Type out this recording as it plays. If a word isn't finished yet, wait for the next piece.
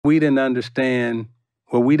We didn't understand,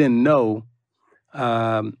 well, we didn't know.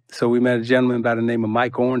 So we met a gentleman by the name of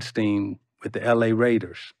Mike Ornstein with the LA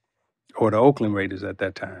Raiders, or the Oakland Raiders at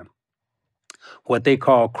that time. What they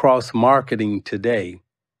call cross marketing today,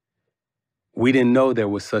 we didn't know there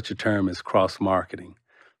was such a term as cross marketing.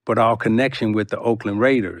 But our connection with the Oakland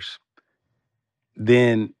Raiders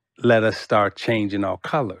then let us start changing our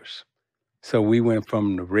colors. So we went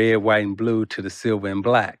from the red, white, and blue to the silver and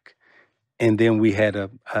black. And then we had a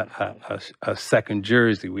second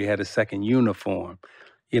jersey. We had a second uniform,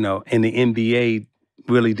 and the NBA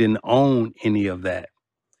really didn't own any of that.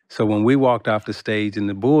 So when we walked off the stage and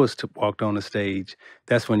the Bulls walked on the stage,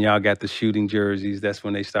 that's when y'all got the shooting jerseys. That's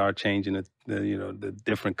when they started changing the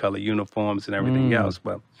different color uniforms and everything else.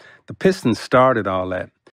 But the Pistons started all that.